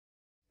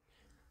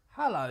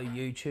Hello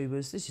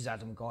YouTubers, this is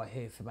Adam Guy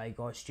here from A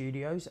Guy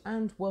Studios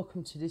and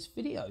welcome to this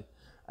video.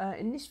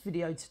 In this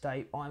video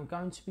today I'm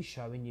going to be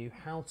showing you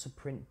how to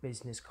print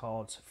business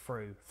cards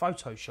through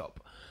Photoshop.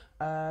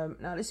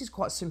 Now this is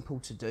quite simple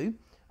to do.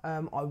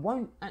 I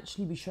won't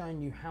actually be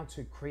showing you how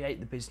to create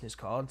the business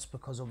cards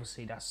because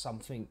obviously that's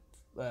something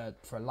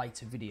for a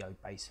later video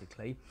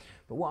basically,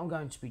 but what I'm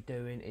going to be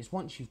doing is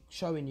once you've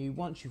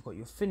got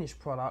your finished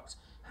product,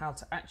 how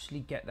to actually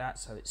get that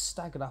so it's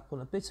staggered up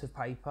on a bit of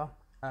paper.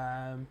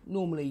 You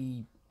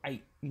normally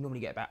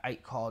get about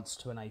 8 cards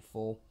to an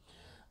A4,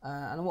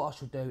 and what I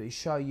shall do is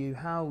show you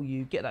how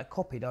you get that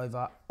copied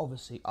over,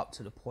 obviously up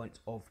to the point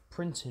of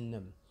printing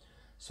them.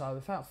 So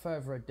without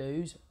further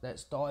ado,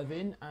 let's dive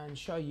in and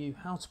show you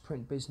how to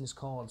print business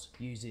cards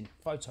using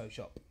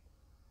Photoshop.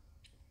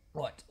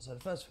 Right, so the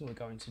first thing we're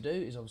going to do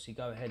is obviously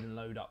go ahead and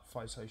load up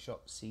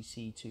Photoshop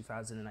CC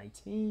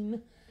 2018. I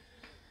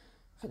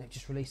think they've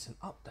just released an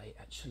update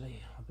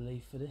actually, I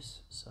believe, for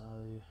this, so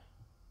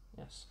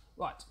yes.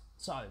 Right,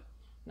 so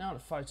now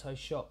that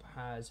Photoshop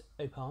has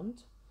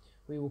opened,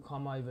 we will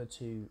come over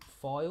to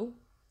File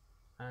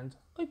and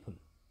Open.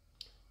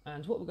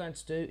 And what we're going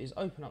to do is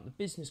open up the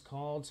business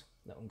card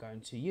that I'm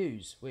going to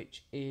use,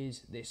 which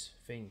is this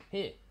thing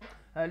here.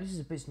 This is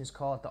a business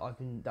card that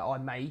I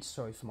made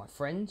for my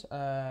friend.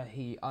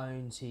 He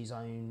owns his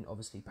own,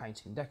 obviously,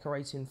 painting and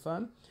decorating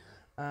firm.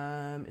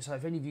 So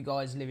if any of you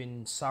guys live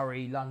in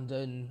Surrey,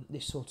 London,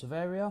 this sort of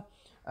area,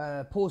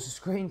 pause the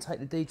screen, take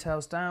the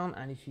details down,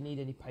 and if you need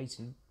any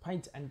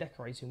paint and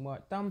decorating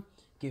work done,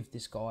 give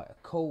this guy a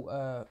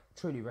call.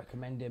 Truly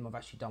recommend him. I've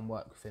actually done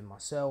work with him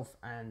myself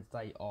and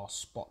they are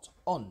spot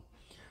on.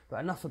 But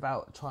enough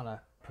about trying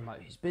to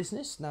promote his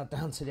business, now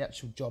down to the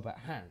actual job at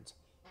hand.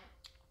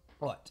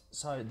 Right,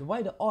 so the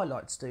way that I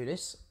like to do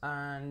this,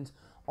 and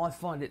I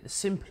find it the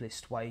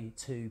simplest way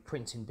to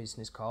printing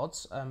business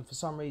cards, for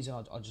some reason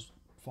I just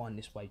find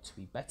this way to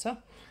be better.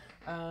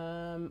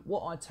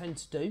 What I tend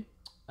to do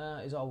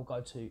is I will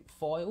go to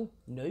File,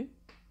 New,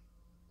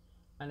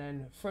 and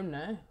then from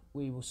there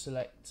we will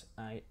select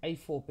a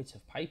A4 bit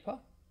of paper.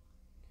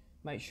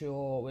 Make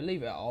sure we'll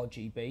leave it at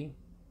RGB.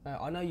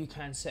 I know you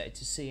can set it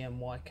to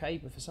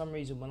CMYK, but for some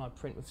reason when I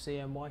print with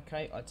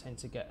CMYK I tend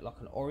to get like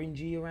an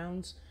orangey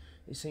around.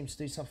 It seems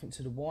to do something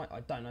to the white.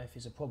 I don't know if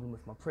it's a problem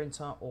with my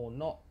printer or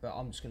not, but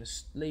I'm just going to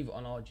leave it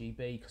on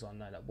RGB because I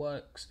know that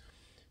works.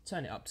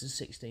 Turn it up to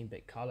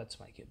 16-bit colour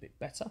to make it a bit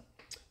better.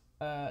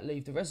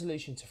 Leave the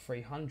resolution to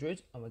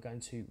 300 and we're going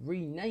to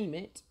rename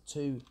it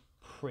to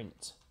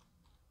Print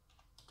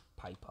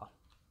Paper.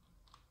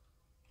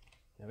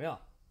 There we are.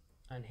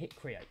 And hit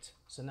Create.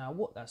 So now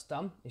what that's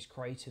done is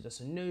created us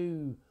a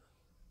new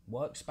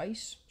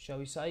workspace, shall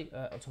we say.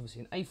 It's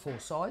obviously an A4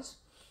 size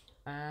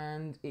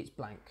and it's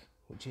blank,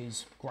 which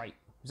is great,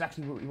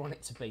 exactly what we want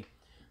it to be.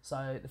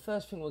 So the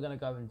first thing we're going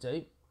to go and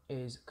do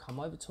is come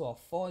over to our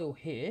file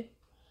here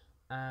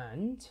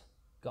and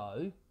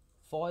go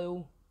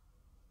File,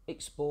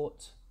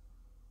 Export,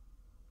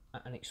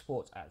 and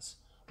Export As.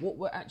 What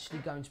we're actually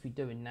going to be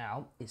doing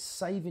now is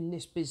saving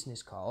this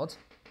business card.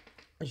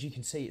 As you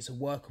can see, it's a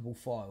workable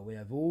file. We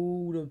have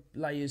all the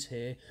layers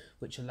here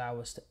which allow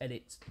us to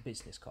edit the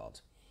business card.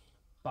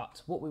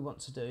 But what we want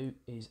to do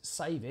is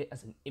save it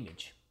as an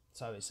image.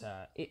 So it's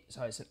at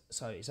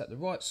the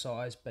right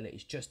size, but it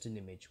is just an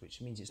image, which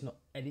means it's not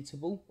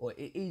editable, or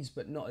it is,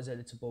 but not as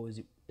editable as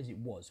it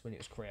was when it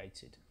was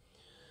created.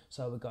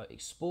 So we'll go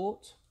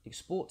Export,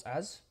 Export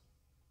As,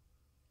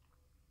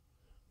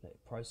 let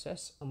it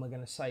process, and we're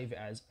going to save it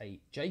as a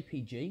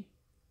JPG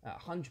at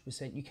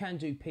 100%. You can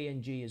do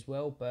PNG as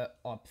well, but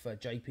I prefer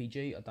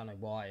JPG. I don't know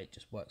why, it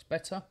just works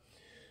better.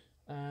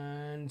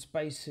 And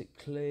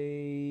basically,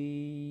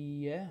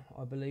 yeah,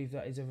 I believe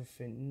that is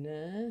everything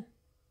there.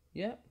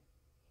 Yep.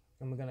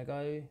 And we're going to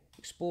go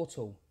Export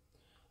All,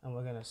 and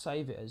we're going to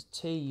save it as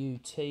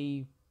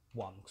TUT1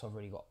 because I've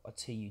already got a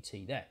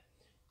TUT there,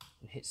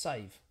 and hit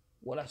save.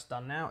 What that's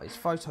done now is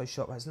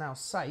Photoshop has now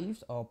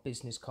saved our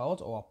business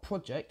card or our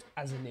project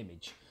as an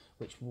image,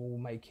 which will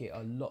make it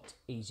a lot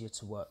easier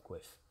to work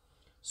with.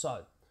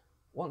 So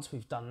once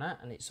we've done that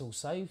and it's all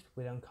saved,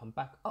 we then come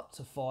back up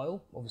to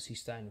File, obviously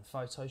staying in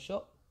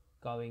Photoshop,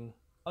 going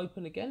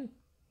Open again,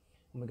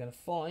 and we're going to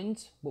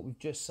find what we've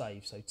just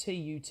saved, so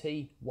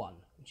TUT1,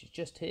 which is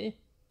just here.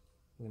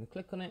 I'm going to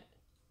click on it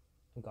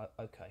and go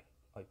OK,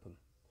 Open.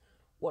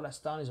 What that's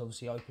done is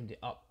obviously opened it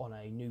up on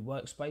a new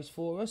workspace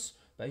for us,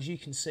 but as you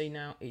can see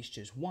now, it's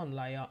just one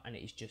layer and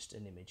it is just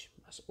an image.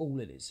 That's all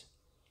it is.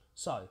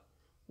 So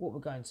what we're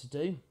going to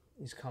do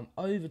is come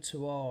over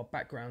to our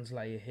backgrounds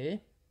layer here,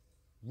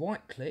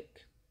 right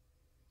click,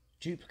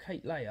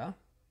 duplicate layer,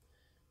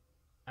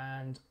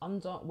 and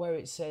under where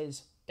it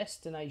says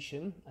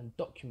destination and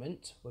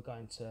document, we're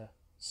going to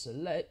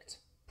select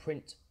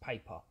Print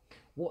Paper.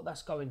 What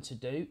that's going to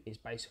do is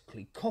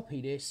basically copy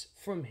this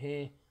from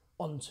here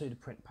onto the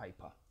print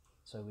paper.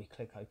 So we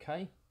click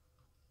OK,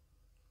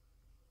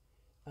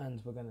 and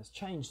we're going to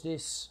change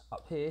this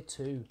up here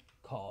to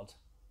card,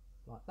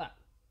 like that.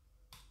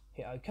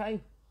 Hit OK.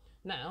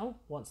 Now,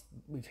 once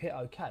we've hit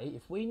OK,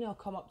 if we now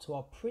come up to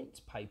our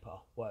print paper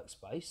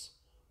workspace,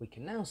 we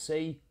can now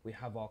see we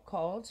have our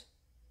card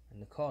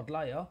and the card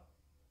layer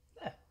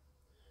there.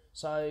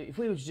 So if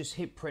we were to just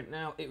hit print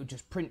now, it would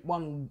just print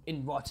one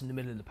in right in the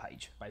middle of the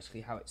page,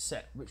 basically how it's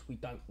set, which we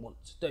don't want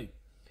to do.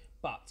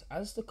 But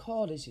as the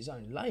card is its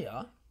own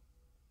layer,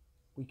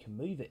 we can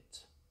move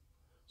it.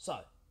 So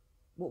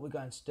what we're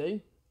going to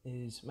do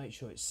is make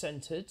sure it's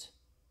centered,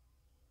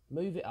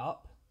 move it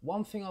up.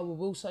 One thing I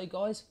will say,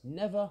 guys,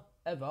 never,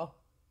 ever,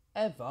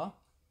 ever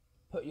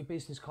put your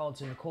business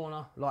cards in the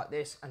corner like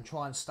this and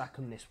try and stack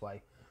them this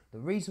way. The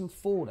reason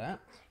for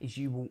that is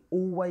you will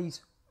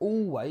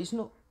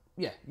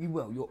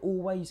you'll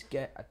always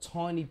get a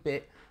tiny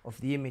bit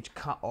of the image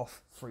cut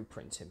off through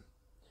printing.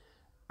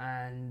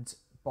 And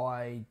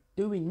by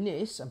doing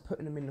this and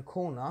putting them in the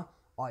corner,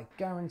 I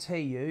guarantee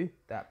you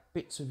that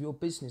bits of your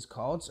business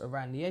cards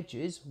around the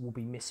edges will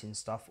be missing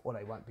stuff, or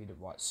they won't be the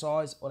right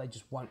size, or they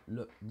just won't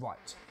look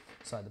right.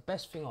 So the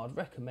best thing I'd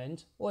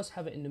recommend, always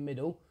have it in the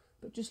middle,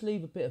 but just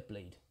leave a bit of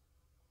bleed.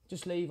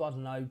 Just leave, I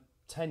don't know,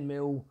 10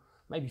 mil,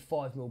 maybe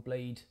 5 mil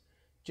bleed.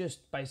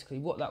 Just basically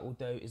what that will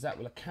do is that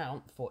will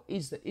account for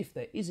if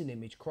there is an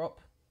image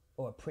crop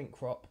or a print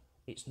crop,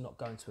 it's not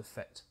going to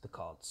affect the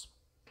cards.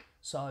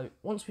 So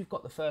once we've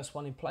got the first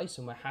one in place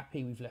and we're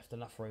happy we've left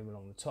enough room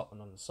along the top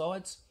and on the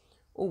sides,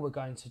 all we're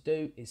going to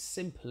do is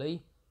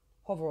simply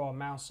hover our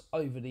mouse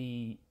over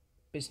the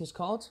business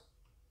card,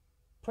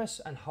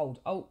 press and hold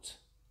Alt,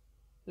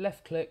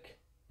 left click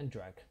and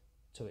drag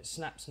till it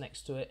snaps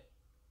next to it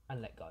and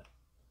let go.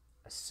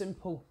 As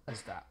simple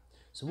as that.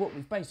 So what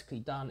we've basically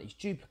done is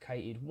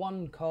duplicated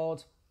one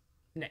card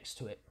next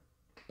to it.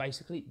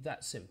 Basically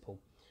that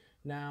simple.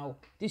 Now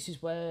this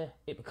is where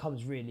it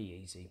becomes really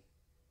easy.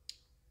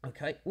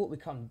 Okay, what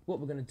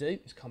we're going to do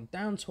is come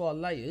down to our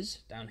layers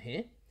down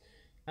here,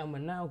 and we're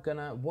now going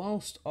to,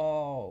 whilst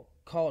our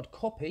card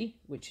copy,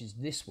 which is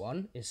this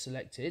one, is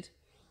selected,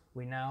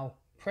 we now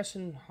press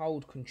and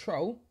hold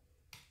Control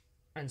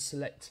and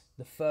select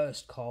the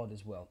first card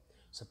as well.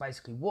 So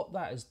basically what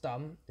that has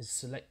done is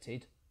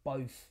selected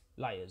both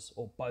layers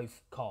or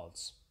both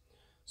cards.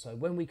 So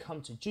when we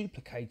come to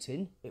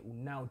duplicating, it will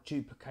now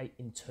duplicate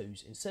in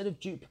twos. Instead of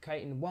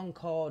duplicating one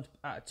card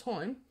at a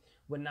time,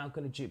 we're now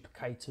going to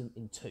duplicate them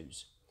in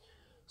twos.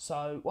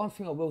 So one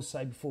thing I will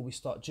say before we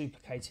start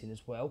duplicating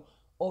as well,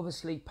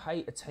 obviously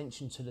pay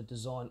attention to the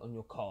design on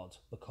your card,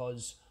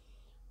 because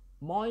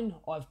mine,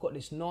 I've got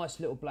this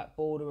nice little black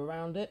border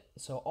around it,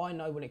 so I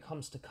know when it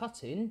comes to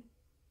cutting,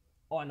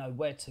 I know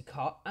where to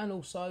cut, and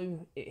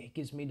also it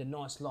gives me the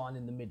nice line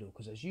in the middle,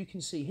 because as you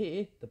can see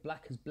here, the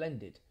black has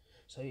blended.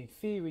 So in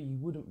theory, you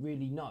wouldn't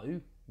really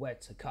know where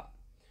to cut.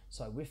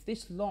 So with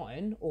this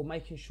line, or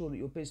making sure that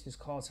your business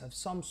cards have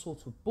some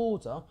sort of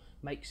border,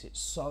 makes it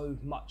so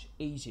much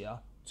easier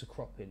to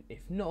crop in.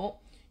 If not,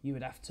 you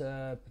would have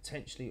to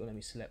potentially, or let me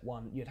select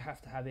one, you'd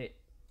have to have it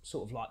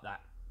sort of like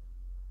that,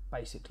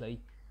 basically,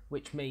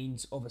 which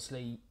means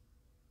obviously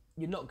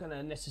you're not going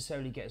to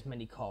necessarily get as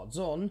many cards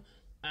on,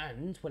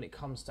 and when it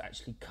comes to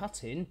actually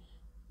cutting,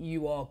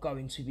 you are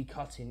going to be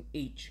cutting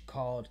each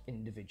card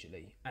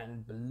individually.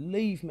 And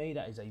believe me,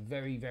 that is a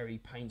very, very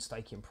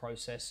painstaking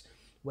process,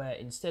 where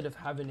instead of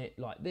having it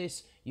like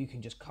this, you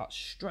can just cut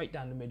straight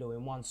down the middle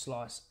in one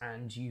slice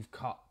and you've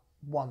cut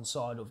one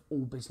side of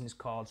all business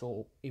cards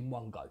all in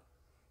one go,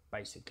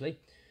 basically.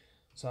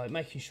 So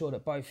making sure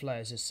that both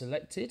layers are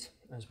selected,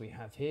 as we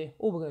have here.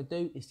 All we're going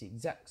to do is the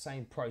exact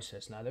same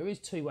process. Now there is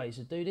two ways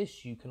to do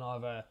this. You can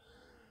either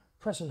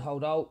press and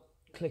hold Alt,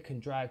 click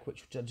and drag,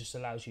 which just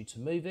allows you to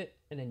move it,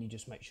 and then you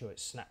just make sure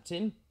it's snapped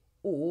in.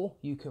 Or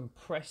you can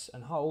press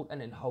and hold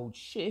and then hold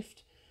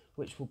Shift,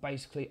 which will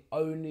basically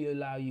only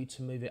allow you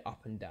to move it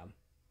up and down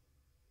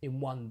in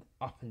one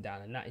up and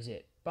down, and that is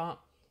it. But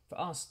for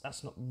us,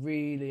 that's not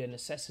really a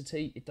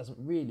necessity. It doesn't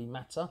really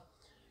matter.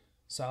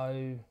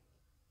 So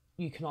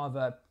you can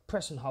either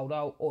press and hold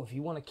Alt, or if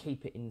you want to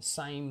keep it in the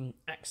same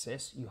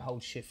axis, you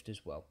hold Shift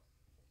as well.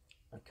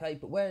 Okay,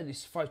 but where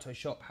this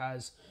Photoshop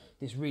has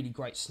this really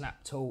great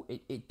snap tool,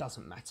 it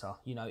doesn't matter.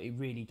 You know, it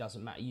really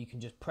doesn't matter. You can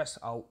just press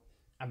Alt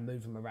and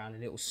move them around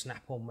and it will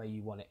snap on where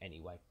you want it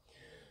anyway.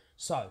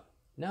 So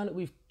now that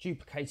we've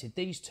duplicated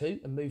these two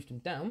and moved them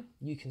down,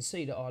 you can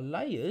see that our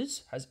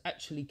layers has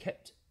actually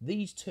kept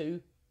these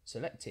two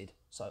selected.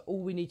 So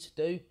all we need to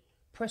do,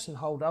 press and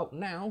hold Alt.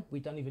 Now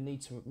we don't even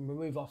need to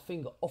remove our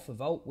finger off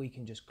of Alt. We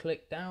can just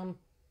click down,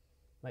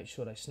 make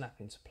sure they snap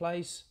into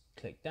place,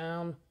 click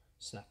down,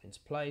 snap into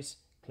place,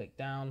 click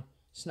down,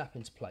 snap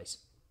into place.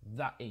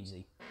 That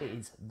easy. It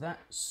is that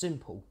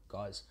simple,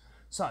 guys.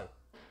 So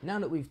now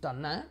that we've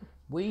done that,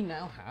 we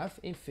now have,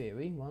 in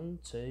theory, 1,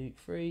 2,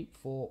 3,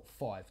 4,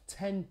 5,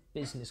 10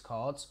 business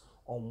cards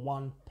on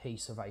one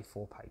piece of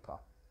A4 paper,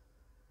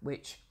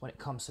 which when it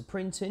comes to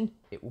printing,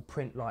 it will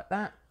print like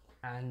that,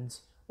 and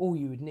all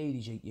you would need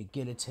is your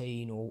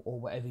guillotine or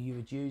whatever you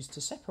would use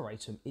to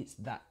separate them. It's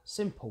that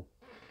simple.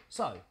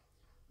 So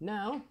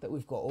now that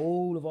we've got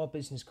all of our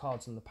business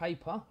cards on the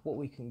paper, what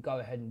we can go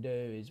ahead and do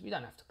is, we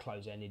don't have to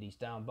close any of these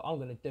down, but I'm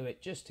going to do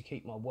it just to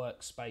keep my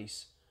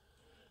workspace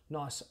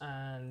nice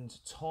and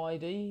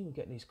tidy. We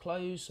get these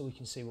closed so we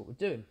can see what we're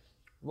doing.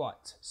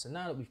 Right, so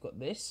now that we've got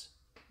this,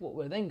 what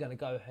we're then going to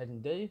go ahead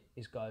and do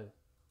is go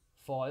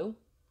File,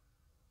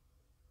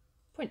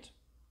 Print.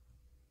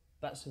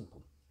 That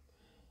simple.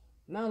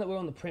 Now that we're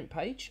on the print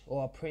page,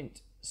 or our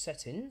print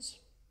settings,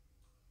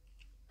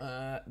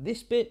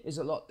 this bit is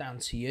a lot down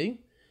to you,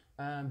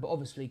 but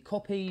obviously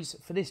copies,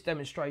 for this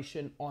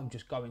demonstration, I'm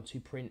just going to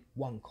print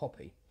one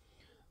copy.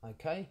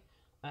 Okay,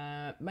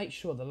 make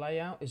sure the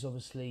layout is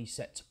obviously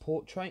set to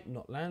portrait,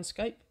 not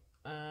landscape.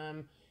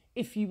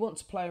 If you want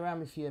to play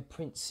around with your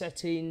print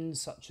settings,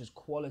 such as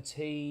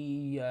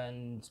quality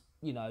and,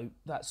 you know,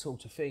 that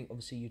sort of thing,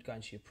 obviously you'd go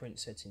into your print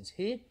settings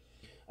here.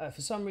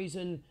 For some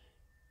reason,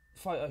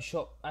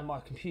 Photoshop and my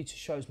computer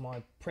shows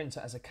my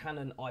printer as a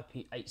Canon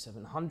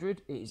IP8700.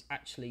 It is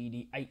actually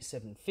the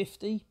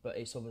 8750, but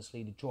it's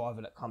obviously the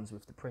driver that comes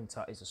with the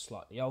printer is a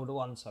slightly older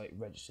one, so it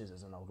registers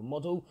as an older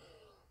model.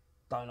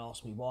 Don't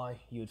ask me why.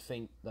 You would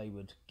think they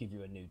would give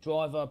you a new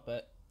driver,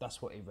 but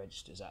that's what it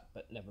registers at,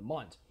 but never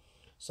mind.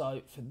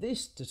 So for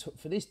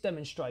this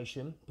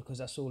demonstration, because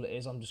that's all it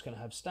is, I'm just going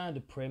to have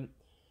standard print,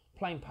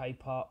 plain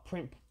paper,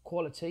 print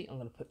quality, I'm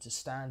going to put to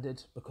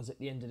standard, because at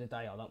the end of the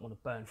day I don't want to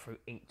burn through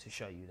ink to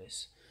show you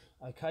this.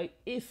 Okay,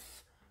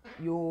 if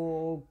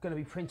you're going to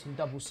be printing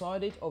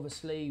double-sided,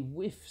 obviously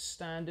with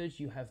standard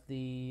you have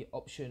the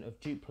option of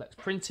duplex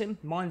printing.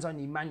 Mine's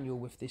only manual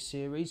with this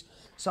series.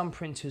 Some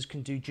printers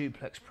can do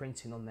duplex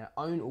printing on their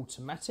own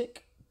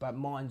automatic, but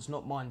mine's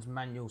not, mine's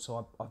manual,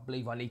 so I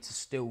believe I need to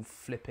still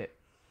flip it.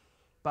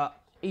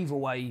 But either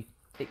way,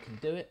 it can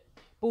do it.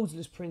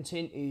 Borderless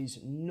printing is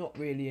not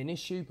really an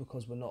issue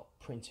because we're not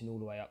printing all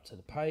the way up to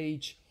the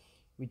page.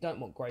 We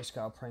don't want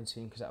grayscale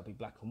printing because that'll be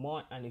black and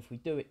white. And if we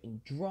do it in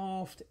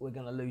draft, we're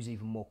going to lose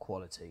even more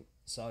quality.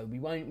 So we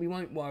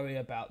won't worry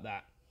about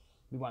that.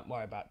 We won't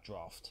worry about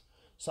draft.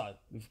 So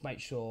we've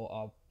made sure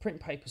our print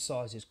paper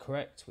size is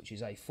correct, which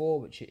is A4,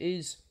 which it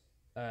is.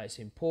 It's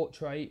in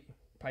portrait.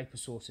 Paper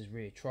source is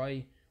rear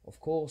tray,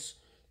 of course.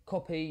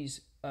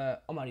 Copies, I'm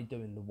only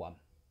doing the one.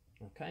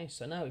 Okay,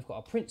 so now we've got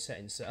our print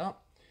settings set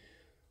up.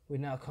 We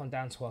now come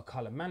down to our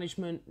colour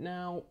management.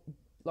 Now,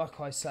 like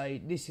I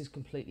say, this is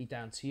completely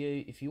down to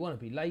you. If you want to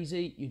be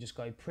lazy, you just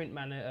go print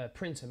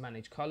and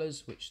manage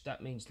colours, which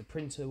that means the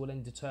printer will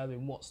then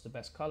determine what's the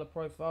best colour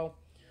profile.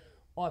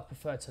 I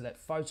prefer to let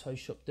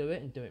Photoshop do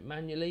it and do it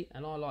manually,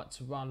 and I like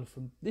to run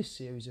from this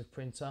series of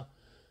printer.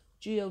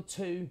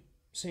 GL2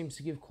 seems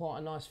to give quite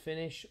a nice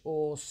finish,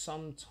 or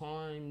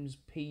sometimes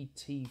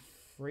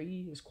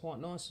PT3 is quite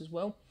nice as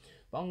well.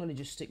 But I'm going to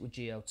just stick with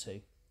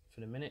GL2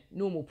 for the minute.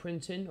 Normal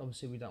printing,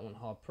 obviously we don't want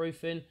hard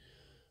proofing.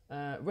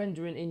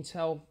 Rendering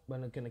Intel, we're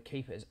going to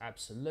keep it as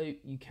absolute.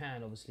 You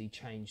can obviously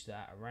change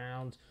that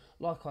around.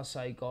 Like I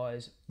say,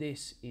 guys,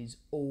 this is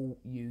all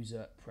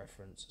user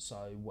preference.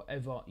 So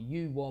whatever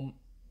you want,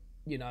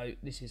 you know,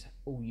 this is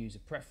all user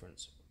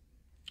preference.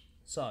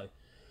 So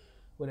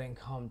we'll then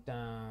come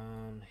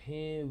down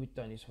here. We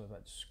don't need to worry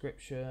about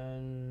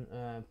description.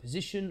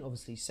 Position,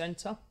 obviously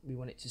center. We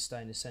want it to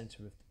stay in the center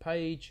of the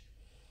page.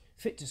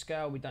 Fit to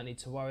scale, we don't need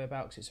to worry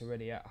about because it's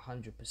already at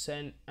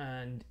 100%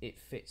 and it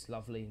fits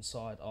lovely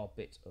inside our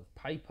bit of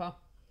paper.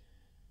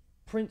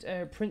 Print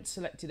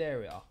selected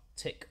area,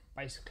 tick.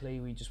 Basically,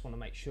 we just want to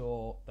make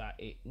sure that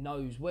it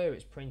knows where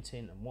it's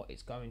printing and what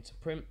it's going to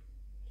print.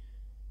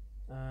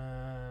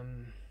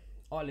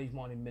 I leave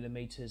mine in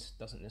millimeters,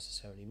 doesn't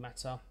necessarily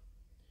matter.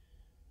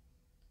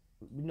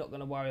 We're not going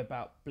to worry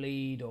about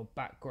bleed or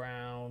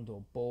background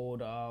or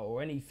border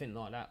or anything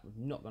like that.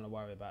 We're not going to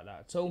worry about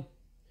that at all.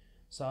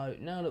 So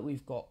now that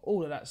we've got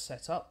all of that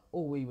set up,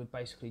 all we would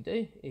basically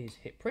do is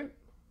hit print.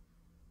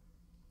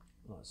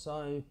 Like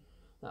so.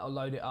 That'll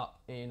load it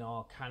up in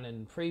our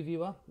Canon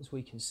previewer. As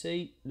we can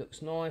see,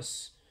 looks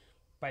nice.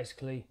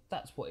 Basically,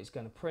 that's what it's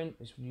going to print.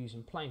 It's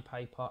using plain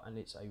paper and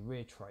it's a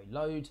rear tray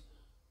load.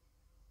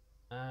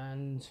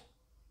 And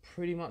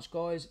pretty much,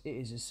 guys, it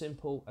is as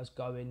simple as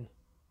going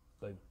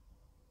boom.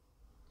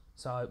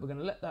 So we're going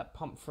to let that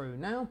pump through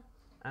now.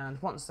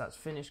 And once that's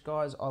finished,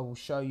 guys, I will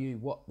show you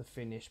what the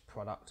finished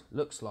product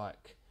looks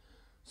like.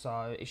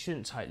 So it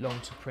shouldn't take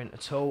long to print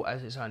at all,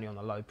 as it's only on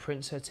a low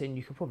print setting.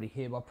 You can probably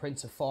hear my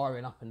printer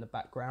firing up in the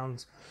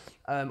background.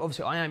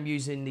 Obviously, I am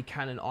using the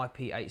Canon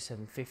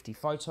IP8750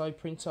 photo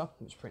printer,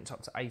 which prints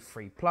up to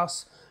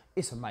A3+.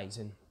 It's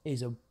amazing. It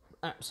is an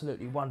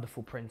absolutely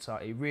wonderful printer.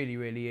 It really,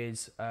 really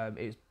is.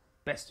 It's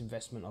best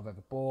investment I've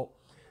ever bought.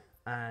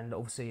 And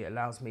obviously it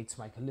allows me to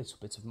make a little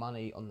bit of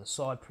money on the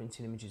side,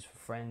 printing images for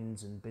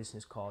friends and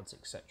business cards,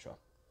 etc.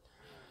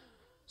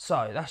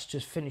 So that's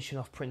just finishing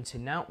off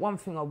printing now. One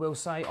thing I will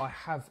say, I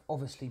have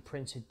obviously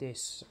printed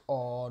this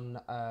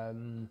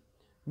on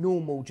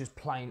normal, just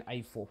plain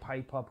A4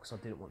 paper because I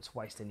didn't want to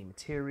waste any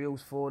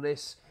materials for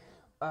this.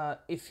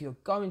 If you're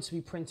going to be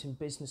printing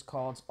business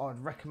cards,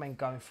 I'd recommend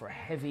going for a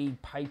heavy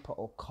paper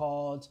or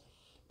card.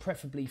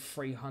 Preferably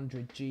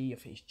 300G, I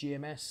think it's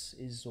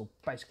GMS, or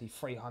basically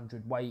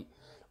 300 weight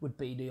would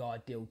be the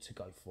ideal to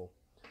go for.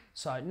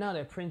 So now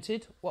they're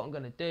printed, what I'm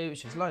going to do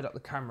is just load up the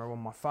camera on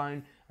my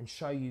phone and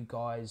show you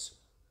guys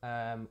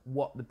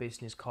what the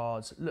business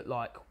cards look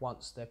like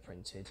once they're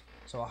printed.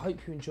 So I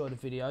hope you enjoyed the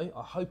video.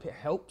 I hope it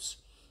helps,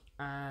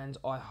 and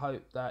I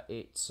hope that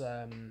it's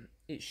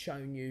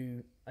shown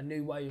you a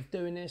new way of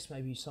doing this.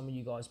 Maybe some of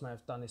you guys may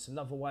have done this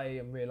another way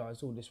and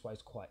realised, oh, this way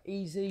is quite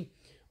easy.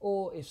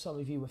 Or if some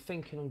of you were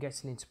thinking on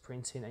getting into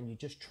printing and you're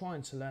just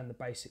trying to learn the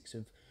basics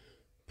of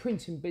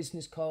printing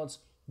business cards,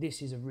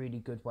 this is a really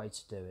good way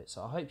to do it.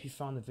 So I hope you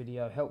found the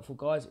video helpful,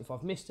 guys. If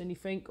I've missed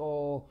anything,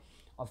 or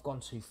I've gone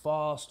too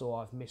fast,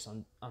 or I've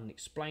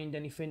unexplained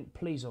anything,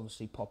 please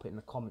obviously pop it in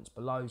the comments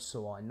below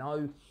so I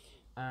know.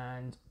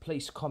 And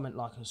please comment,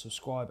 like and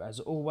subscribe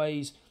as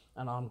always.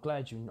 And I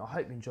hope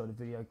you enjoyed the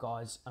video,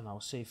 guys, and I'll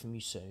see from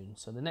you soon.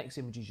 So the next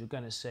images you're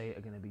going to see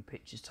are going to be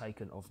pictures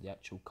taken of the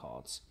actual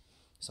cards.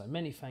 So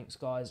many thanks,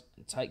 guys,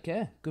 and take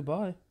care.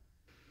 Goodbye.